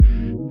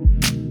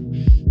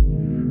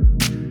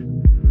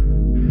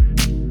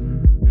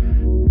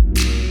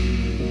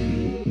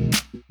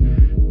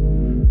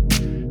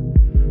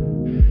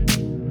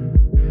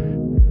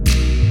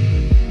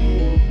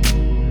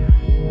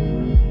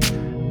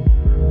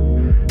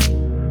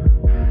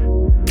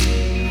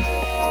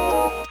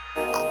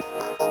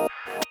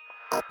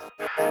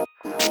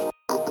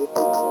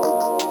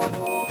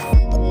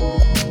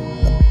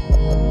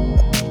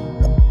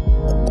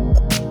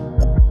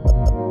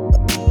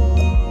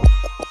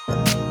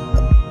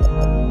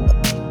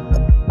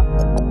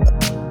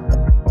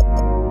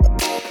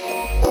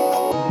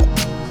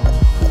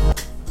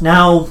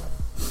Now,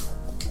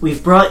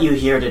 we've brought you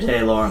here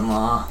today, Lauren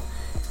Law,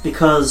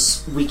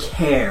 because we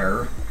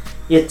care.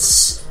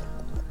 It's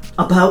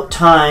about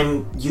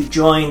time you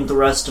joined the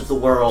rest of the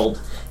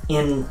world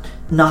in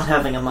not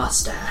having a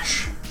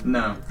mustache.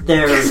 No.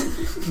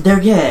 They're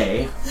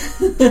gay.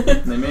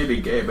 They may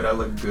be gay, but I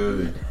look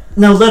good.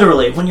 No,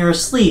 literally, when you're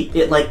asleep,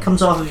 it,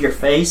 comes off of your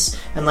face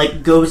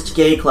and, goes to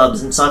gay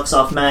clubs and sucks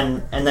off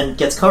men and then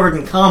gets covered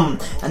in cum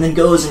and then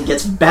goes and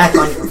gets back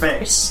on your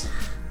face.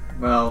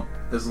 Well,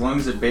 as long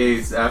as it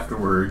bathes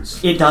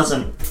afterwards. It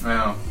doesn't.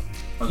 Well,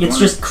 it's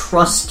just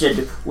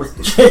crusted with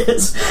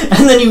jizz.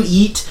 And then you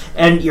eat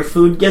and your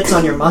food gets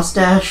on your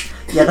mustache.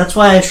 Yeah, that's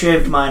why I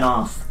shaved mine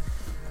off.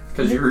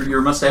 Because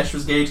your mustache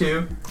was gay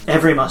too?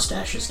 Every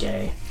mustache is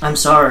gay. I'm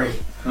sorry.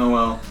 Oh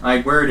well, I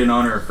wear it in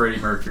honor of Freddie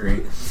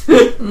Mercury.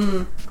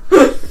 Oh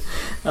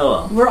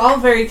well. We're all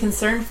very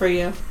concerned for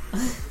you.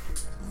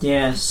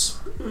 Yes.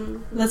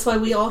 That's why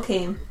we all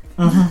came.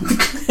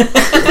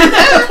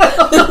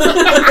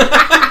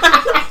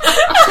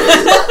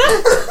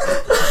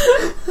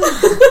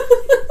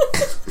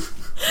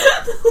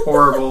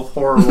 Horrible.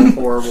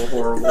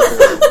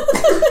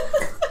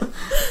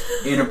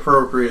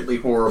 Inappropriately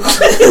horrible.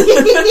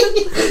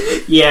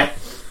 Yeah.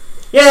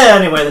 Yeah,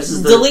 anyway, this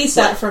is the... Delete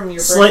that from your brain.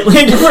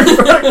 Slightly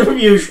different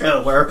review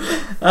show where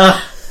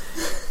a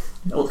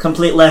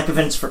complete lack of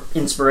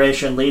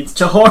inspiration leads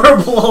to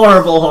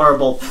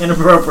horrible,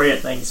 inappropriate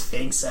things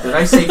being said. Did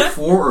I say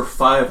 4 or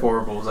 5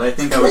 horribles? I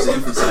think I was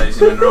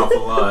emphasizing an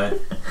awful lot.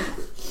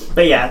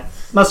 But yeah,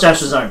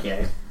 mustaches aren't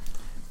gay.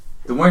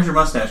 Then where's your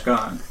mustache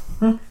gone?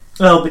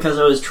 Well, because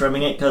I was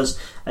trimming it because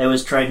I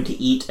was trying to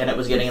eat and it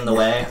was getting in the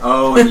way.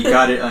 Oh, and you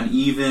got it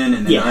uneven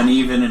and then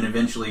uneven and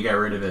eventually you got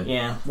rid of it.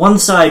 Yeah. One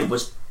side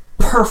was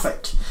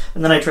perfect.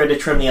 And then I tried to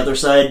trim the other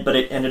side, but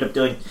it ended up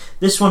doing...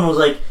 This one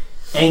was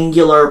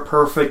angular,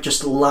 perfect,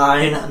 just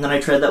line. And then I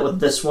tried that with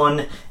this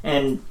one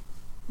and...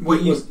 Well,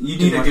 you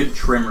need a good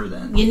trimmer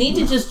then. You need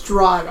to just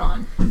draw it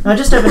on. I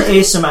just have an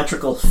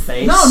asymmetrical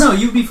face. No,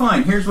 you'd be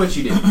fine. Here's what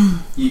you do.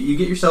 You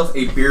get yourself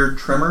a beard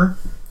trimmer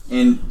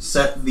and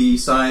set the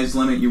size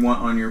limit you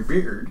want on your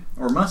beard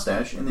or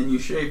mustache, and then you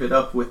shave it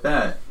up with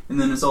that,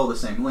 and then it's all the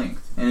same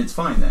length. And it's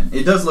fine then.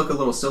 It does look a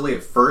little silly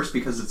at first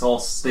because it's all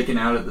sticking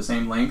out at the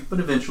same length,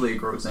 but eventually it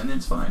grows in and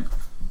it's fine.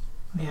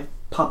 I have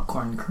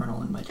popcorn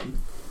kernel in my teeth.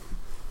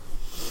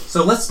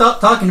 So let's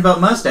stop talking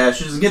about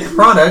mustaches and get the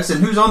products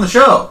and who's on the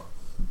show.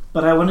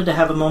 But I wanted to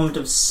have a moment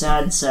of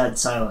sad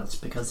silence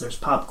because there's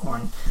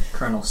popcorn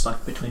kernel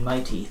stuck between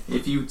my teeth.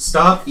 If you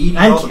stop eating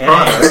I'm all kidding. the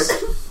products...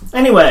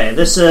 Anyway,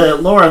 this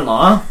Lauren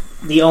Law,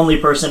 the only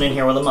person in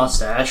here with a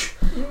mustache,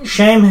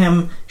 shame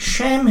him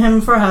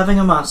for having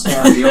a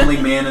mustache. The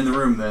only man in the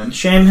room then.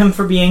 Shame him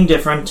for being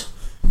different.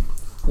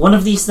 One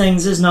of these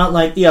things is not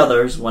like the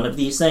others. One of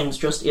these things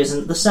just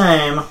isn't the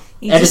same.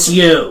 It's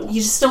you. You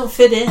just don't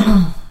fit in.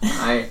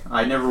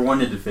 I never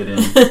wanted to fit in.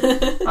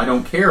 I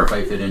don't care if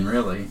I fit in,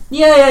 really.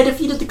 Yay, I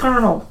defeated the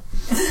Colonel.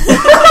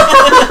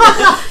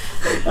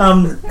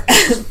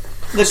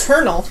 The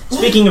Colonel.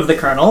 Speaking of the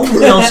Colonel,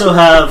 we also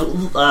have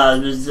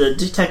the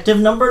Detective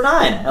Number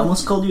 9. I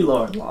almost called you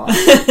Lauren Law.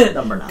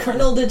 Number 9.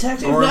 Colonel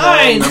Detective Lauren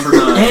 9. Law, number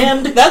 9.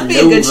 And that'd be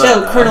a good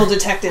Clover. show, Colonel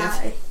Detective.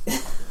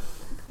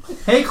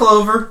 Hey,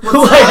 Clover.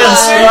 Who I have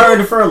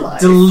scarred for life.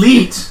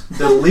 Delete.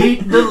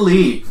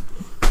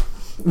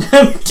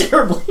 I'm a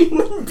terrible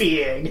human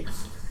being.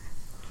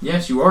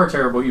 Yes, you are a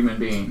terrible human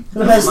being.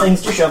 The best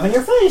things to shove in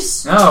your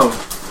face. Oh,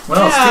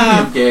 well,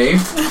 Yeah. speaking of gay...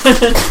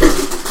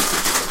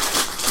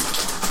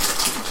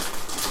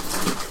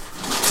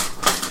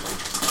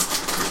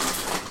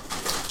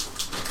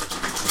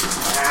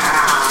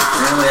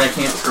 Apparently I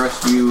can't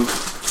trust you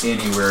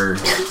anywhere,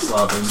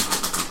 Slavin.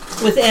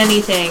 With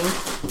anything.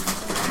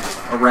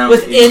 Around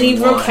With any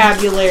anyone.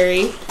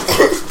 vocabulary.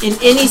 In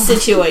any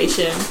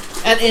situation.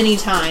 At any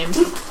time.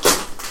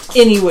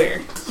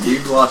 Anywhere.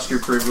 You've lost your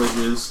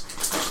privileges.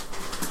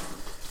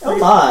 Oh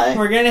my.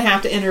 We're gonna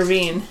have to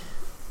intervene.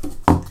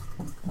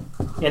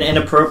 An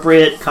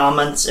inappropriate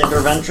comments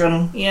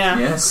intervention. Yeah.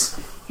 Yes.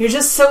 You're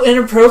just so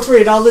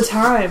inappropriate all the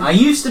time. I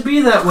used to be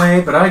that way,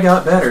 but I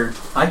got better.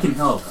 I can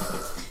help.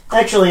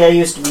 Actually, I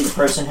used to be the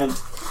person who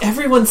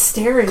Everyone's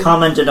staring.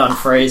 commented on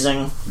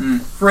phrasing,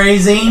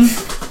 Phrasing.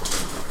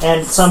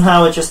 and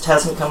somehow it just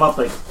hasn't come up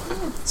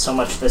so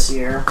much this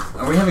year.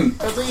 Are we having...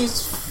 Are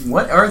these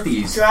What are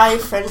these? dry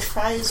French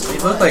fries? They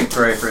look like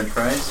dry French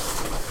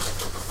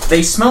fries.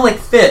 They smell like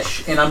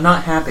fish, and I'm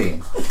not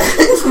happy.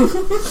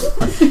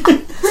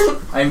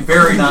 I'm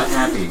very not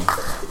happy.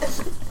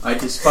 I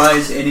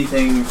despise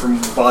anything from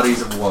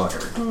bodies of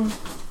water.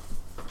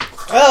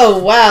 Oh,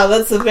 wow,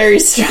 that's a very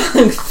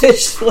strong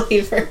fish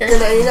flavor. Then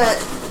are you not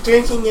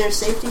drinking your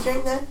safety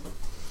drink then?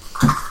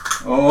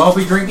 Oh, I'll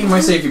be drinking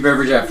my safety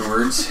beverage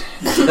afterwards.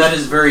 So that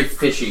is very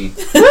fishy.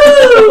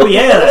 Woo!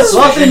 Yeah, that's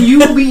Often you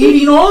will be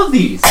eating all of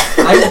these.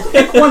 I will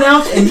pick one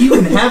out and you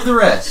can have the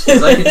rest.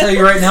 Because I can tell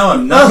you right now,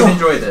 I'm not going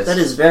to enjoy this. That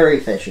is very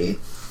fishy.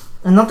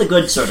 And not the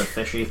good sort of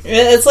fishy.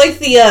 It's like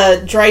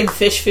the dried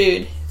fish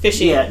food.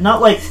 Fishy. Yeah,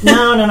 not like...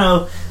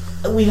 No.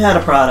 we've had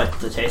a product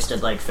that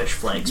tasted like fish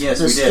flakes. Yes,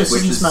 This- we did, this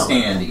which doesn't is smell like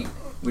standy.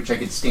 Which I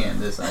could stand.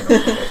 This I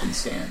don't think I can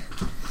stand.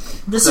 that.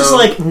 This So- is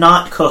like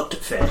not cooked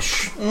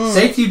fish.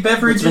 Safety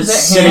beverages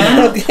It's been at sitting hand.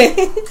 out.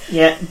 Okay.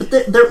 Yeah, but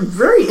they're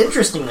very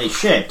interestingly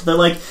shaped. They're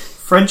like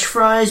French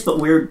fries, but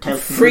weird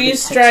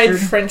Freeze-dried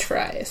textured. French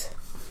fries.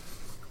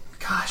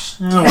 Gosh,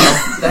 Oh,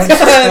 well. that's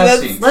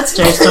disgusting. Let's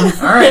taste them.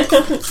 All right.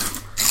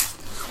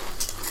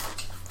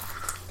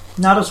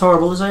 Not as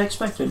horrible as I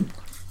expected.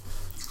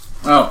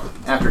 Oh,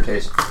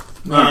 aftertaste.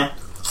 Yeah.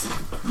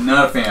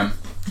 Not a fan.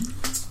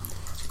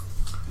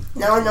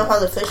 Now I know how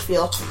the fish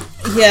feel.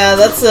 Yeah,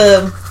 that's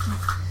a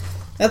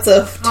Oh,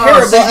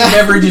 terrible. safety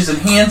beverage is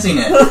enhancing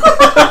it.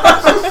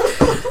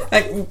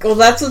 Well,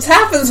 that's what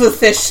happens with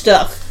fish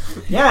stuff.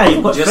 Yeah,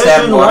 you put Just fish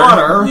add in water.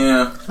 water,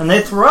 Yeah. and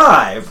they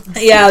thrive.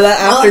 Yeah, that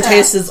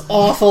aftertaste is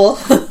awful,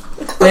 and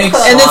Thanks.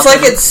 it's like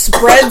Sloppy. it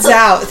spreads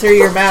out through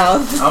your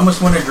mouth. I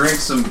almost want to drink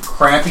some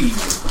crappy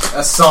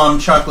Assam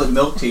chocolate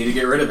milk tea to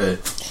get rid of it.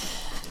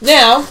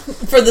 Now,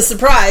 for the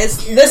surprise,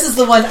 this is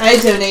the one I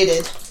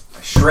donated.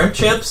 Shrimp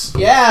chips?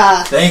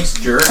 Yeah, Thanks,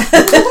 jerk.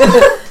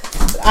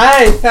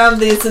 I found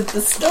these at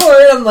the store,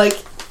 and I'm like,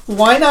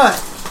 why not?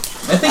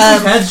 I think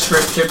we've had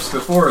shrimp chips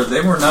before.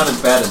 They were not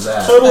as bad as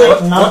that. Totally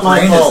What not my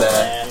brand fault, is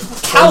that? man.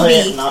 Calbee.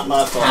 Totally not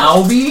my fault.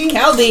 Calbee?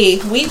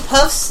 Calbee Wheat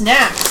Puff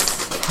Snacks.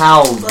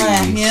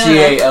 Calbee.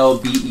 Yeah.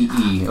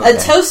 Calbee. Okay. A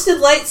toasted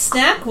light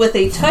snack with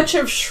a touch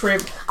of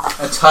shrimp.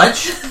 A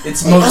touch?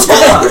 It's most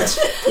different.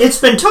 It's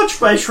been touched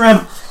by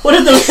shrimp. What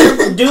did those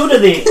shrimp do to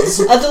these?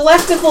 A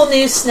delectable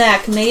new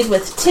snack made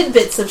with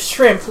tidbits of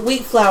shrimp,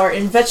 wheat flour,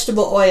 and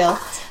vegetable oil.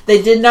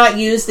 They did not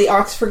use the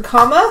Oxford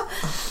comma.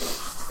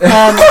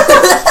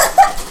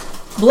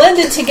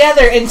 Blended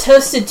together and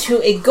toasted to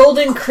a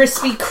golden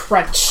crispy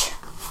crunch.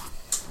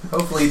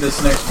 Hopefully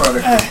this next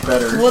product is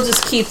better. We'll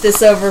just keep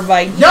this over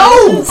by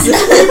No!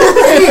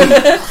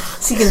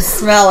 so you can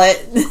smell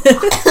it.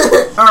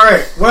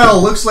 Alright,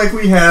 well, looks like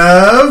we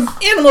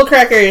have... Animal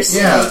crackers.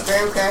 Yeah.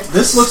 Graham crackers.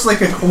 This looks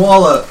like a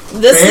koala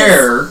This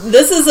bear.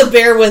 This is a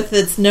bear with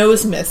its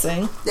nose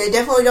missing. They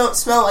definitely don't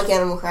smell like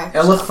animal crackers.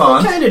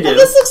 Elephant. Kind of do.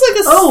 This looks like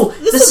a. Oh,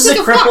 this this looks is like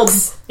a crippled.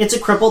 fox. It's a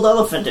crippled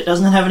elephant. It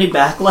doesn't have any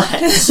back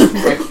legs.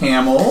 A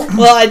camel.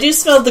 Well, I do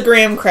smell the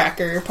graham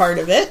cracker part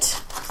of it.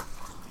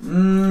 What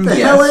the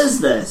Yes. hell is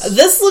this?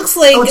 This looks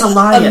like Oh, it's a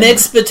lion.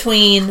 mix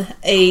between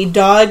a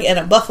dog and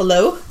a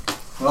buffalo.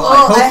 Well, Oh, I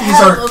hope I these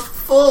have aren't... a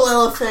full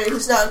elephant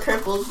who's not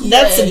crippled.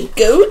 That's Yay. a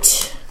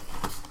goat.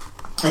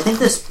 I think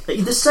this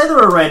is either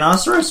a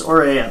rhinoceros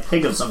or a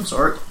pig of some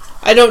sort.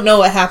 I don't know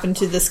what happened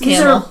to this These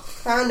camel. are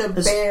Found a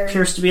this bear.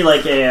 appears to be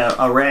like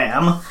a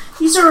ram.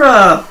 These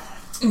are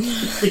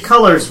the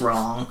color's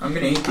wrong. I'm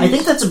gonna eat these. I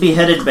think that's a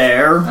beheaded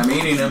bear. I'm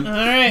eating them. All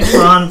right.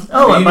 Come on.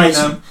 Oh, a I'm eating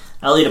bison. them.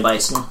 I'll eat a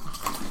bison.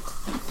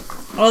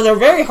 Oh, they're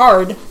very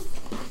hard.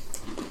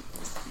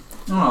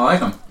 Oh, I like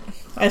them.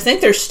 I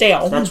think they're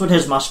stale. That's what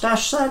his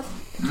mustache said.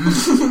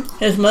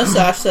 His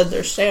mustache said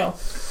they're stale.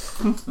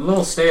 A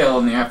little stale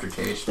in the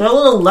aftertaste. They're a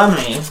little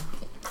lemony.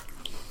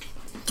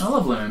 I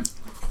love lemon.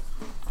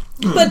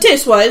 But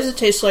taste-wise, it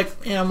tastes like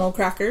animal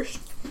crackers.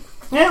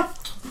 Yeah,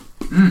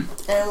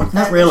 Animal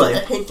crackers really.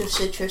 with a hint of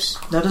citrus.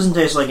 that doesn't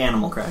taste like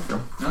animal cracker.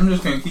 I'm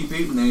just gonna keep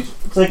eating these.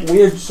 It's like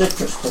weird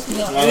citrus cookies. You,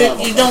 not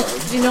animal you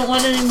cracker. don't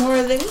want any more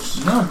of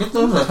these? No, get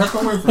those the heck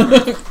away from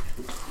me.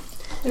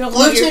 You don't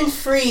want your...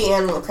 Gluten-free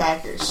animal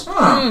crackers.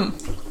 Huh.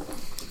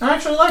 I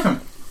actually like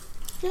them.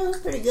 Yeah, that's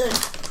pretty good.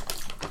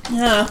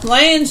 Yeah,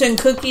 lions and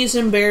cookies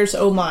and bears,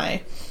 oh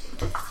my.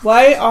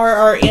 Why are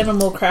our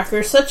animal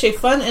crackers such a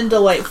fun and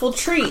delightful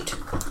treat?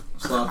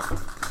 Slop.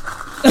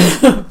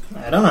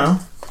 I don't know.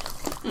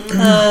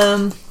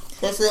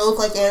 Does they look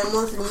like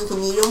animals and you can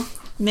eat them?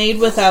 Made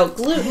without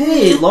gluten.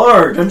 Hey,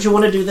 Lord, don't you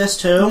want to do this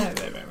too?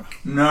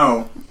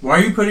 No. Why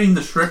are you putting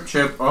the shrimp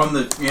chip on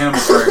the animal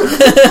cracker?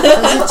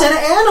 Because it's an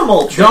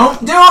animal. Don't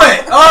do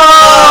it!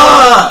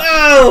 Ah!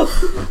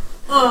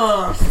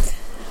 Oh!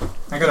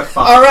 I got a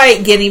 5.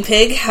 Alright, guinea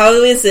pig, how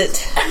is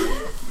it?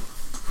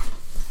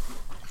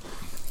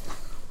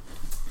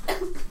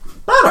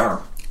 Better.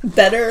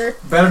 Better?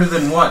 Better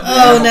than what? The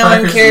Oh, animal now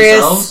I'm crackers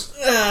curious.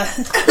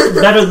 themselves?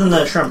 Better than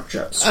the shrimp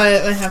chips. I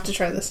have to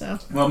try this now.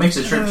 Well, it makes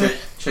the shrimp chip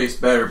taste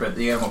better, but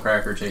the animal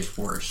cracker tastes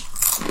worse.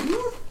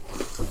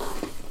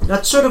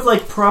 That's sort of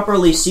like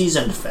properly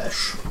seasoned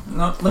fish.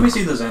 No, let me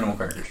see those animal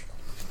crackers.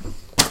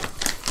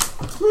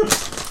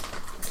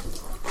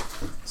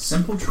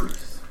 Simple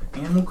truth.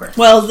 Animal crackers.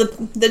 Well,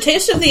 the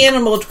taste of the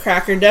animal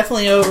cracker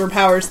definitely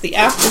overpowers the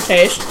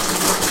aftertaste.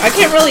 I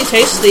can't really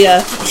taste the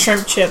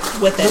shrimp chip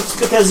with it. It's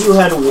because you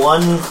had 1 to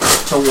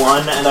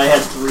 1 and I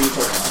had 3 to 1.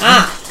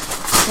 Ah!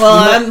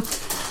 Well,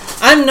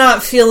 I'm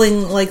not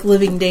feeling like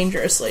living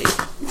dangerously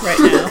right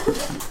now.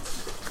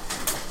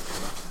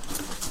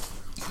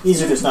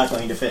 These are just not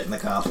going to fit in the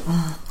cup.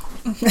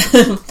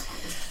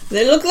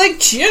 They look like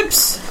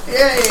chips.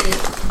 Yay!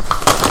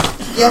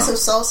 You got some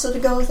salsa to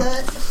go with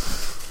that?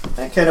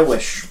 I kind of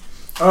wish.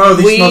 Oh,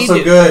 these smell so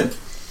Weed. good.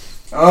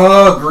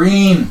 Oh,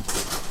 green.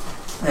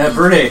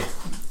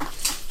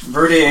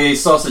 Verde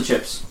salsa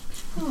chips.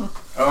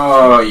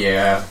 Oh,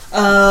 yeah.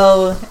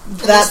 Oh,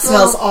 that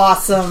smells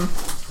awesome.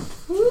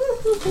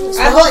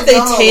 I hope they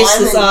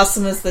taste as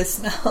awesome as they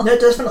smell. That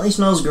definitely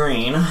smells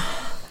green.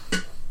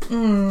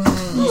 You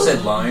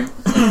said lime.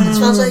 It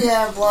smells like you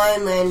have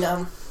lime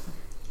and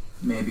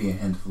Maybe a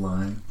hint of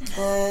lime.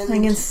 I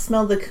can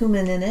smell the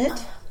cumin in it.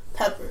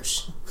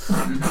 peppers.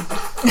 I'm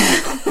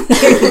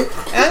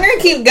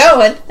gonna keep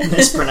going.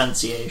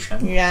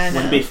 Mispronunciation. Yeah, I know.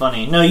 Wouldn't be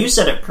funny. No, you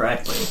said it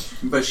correctly.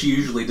 But she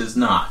usually does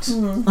not.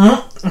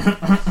 Ha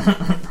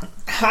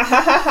ha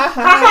ha ha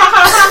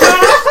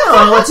ha.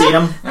 Oh, let's eat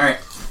them. Alright.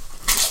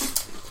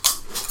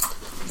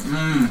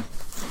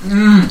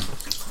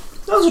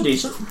 Those are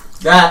decent.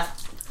 That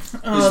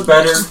is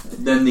better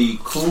than the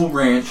Cool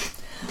Ranch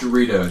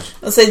Doritos.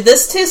 I'll say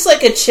this tastes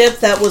like a chip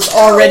that was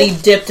already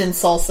dipped in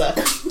salsa.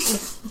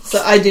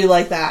 So I do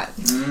like that.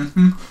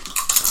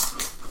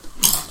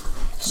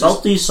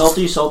 Salty,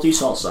 salty, salty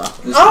salsa.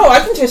 Oh, I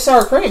can taste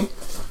sour cream.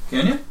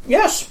 Can you?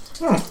 Yes.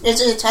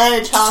 It's an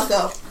entire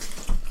taco.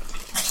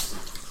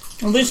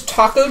 Are these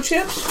taco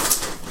chips?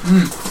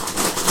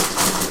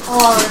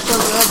 Oh, they're so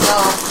good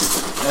though.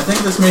 I think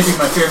this may be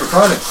my favorite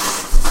product.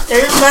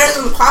 They're even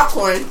better than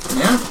popcorn.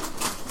 Yeah?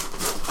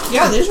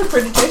 Yeah, these are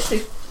pretty tasty.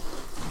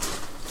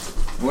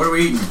 What are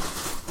we eating?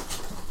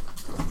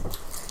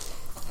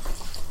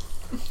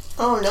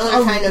 Oh,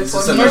 another kind of Is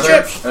this tortilla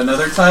chips.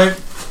 another type?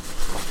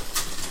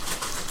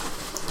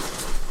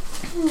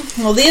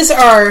 Well, these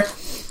are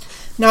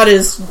not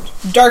as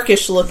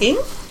darkish looking.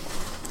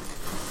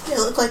 They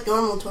look like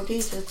normal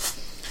tortilla chips.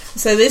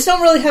 So these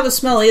don't really have a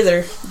smell either.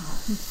 I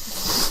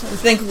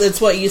think that's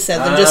what you said.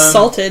 They're just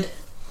salted.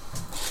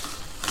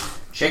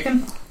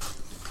 Chicken?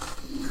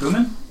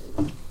 Cumin?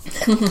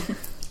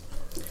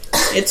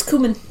 It's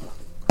cumin.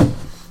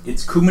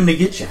 It's cumin to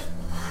get you.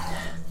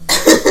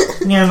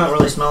 Yeah, I'm not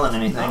really smelling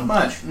anything. Not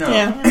much. No.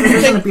 Yeah. There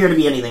doesn't appear to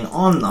be anything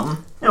on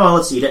them. Yeah, well,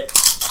 let's eat it.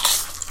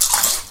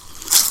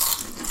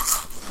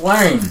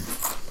 Plain.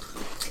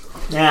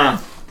 Yeah,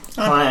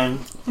 fine.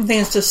 I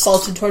think it's just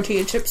salted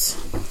tortilla chips.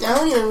 I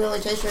don't even really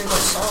taste very much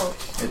salt.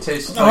 It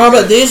tastes like Oh, how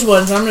about these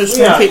ones? I'm just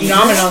going to keep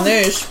nomming on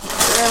these.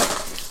 Yeah.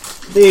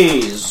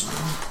 These.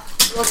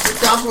 Let's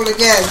drop one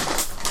again.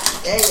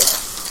 There you go.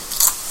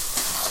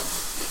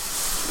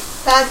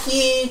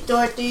 Taki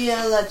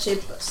tortilla la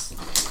chipas.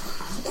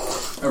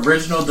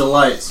 Original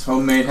Delights,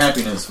 Homemade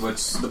Happiness.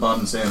 What's the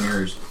bottom say on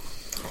yours?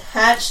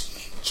 Hatch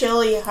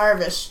chili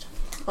harvest.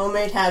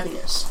 Homemade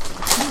happiness.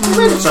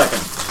 Wait a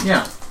second.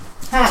 Yeah.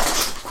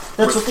 Hatch.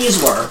 That's what these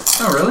were.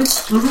 Oh, really?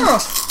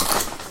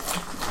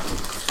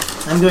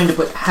 I'm going to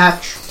put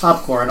Hatch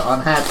popcorn on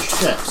Hatch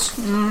chips.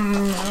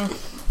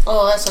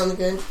 Oh, that sounds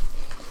good.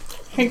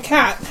 Hey,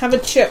 Cat, have a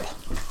chip.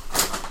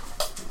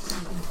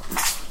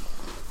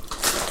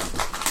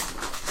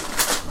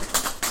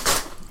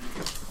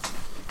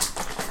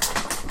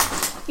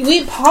 You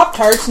eat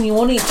Pop-Tarts and you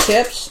won't eat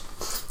chips?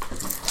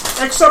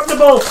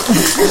 Acceptable!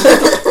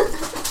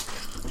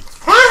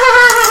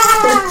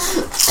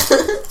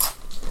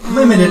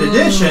 Limited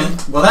edition?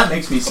 Well, that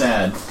makes me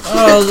sad.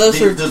 Oh, those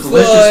are The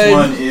delicious good.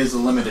 one is a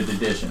limited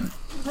edition.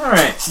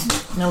 Alright,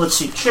 now let's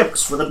see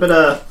chips with a bit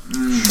of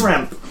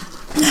shrimp.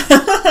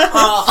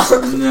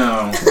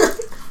 No.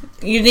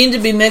 You need to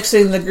be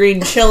mixing the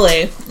green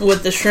chili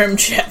with the shrimp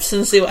chips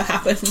and see what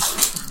happens.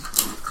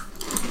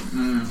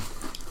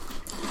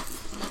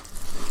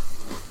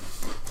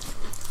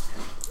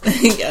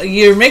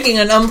 You're making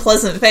an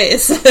unpleasant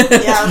face.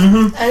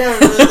 Yeah, I don't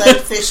really like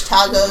fish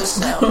tacos,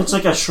 so. It's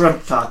like a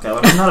shrimp taco,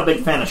 and I'm not a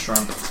big fan of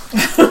shrimp.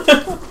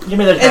 Give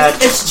me that Hatch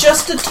It's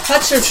just a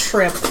touch of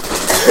shrimp.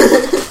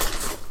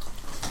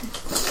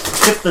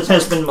 chip that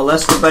has been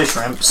molested by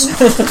shrimps.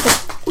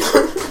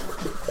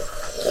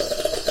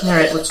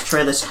 Alright, let's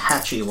try this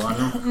Hatchy one.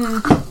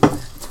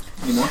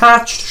 Any more?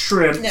 Hatched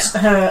shrimps.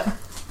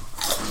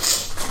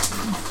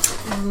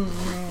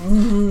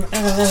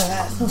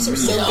 Those are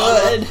so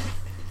good.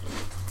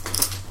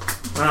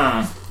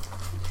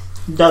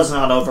 Does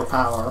not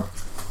overpower.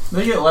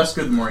 They get less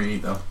good the more you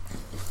eat, though.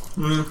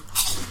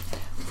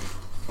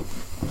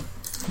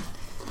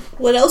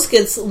 What else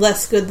gets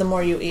less good the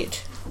more you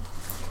eat?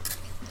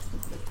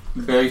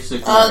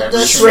 Basically, The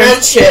everything.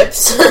 shrimp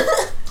chips.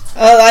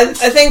 I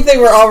think they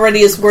were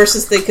already as worse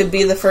as they could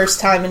be the first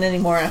time, and any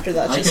more after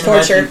that. I Just can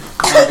torture. imagine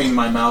having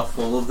my mouth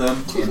full of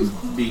them and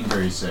being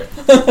very sick.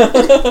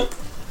 Oh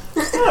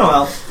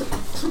well.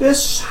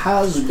 This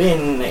has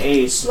been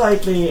a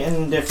slightly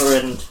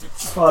indifferent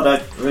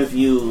product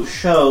review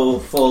show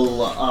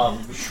full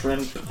of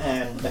shrimp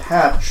and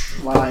Hatch,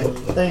 lime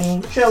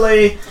thing,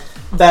 chili,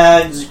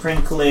 bags,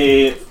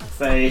 crinkly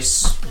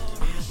face.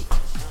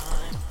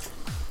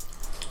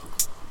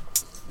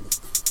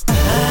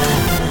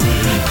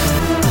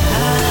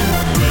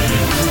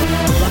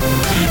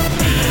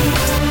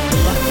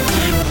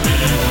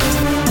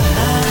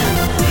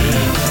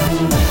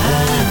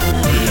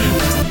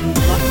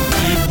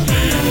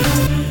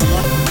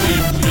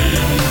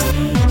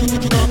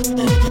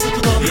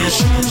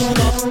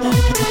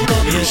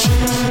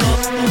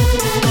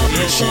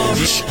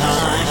 I'm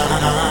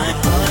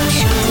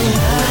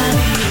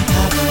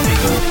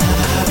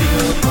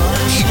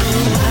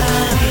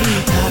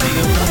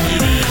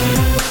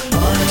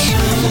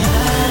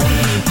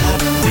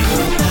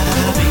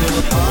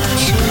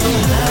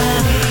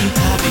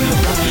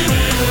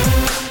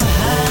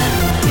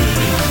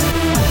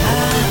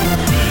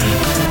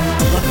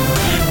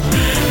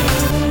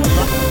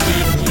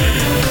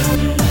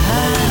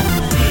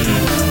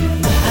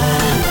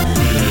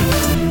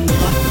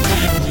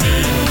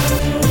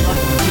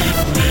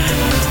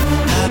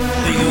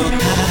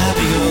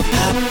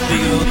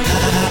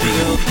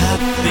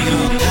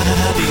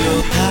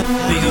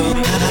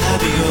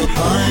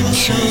I'm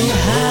so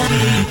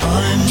happy,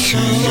 I'm so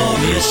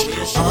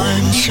glorious,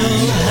 I'm so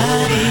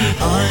happy,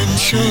 I'm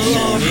so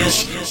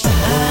glorious,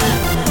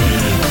 happy.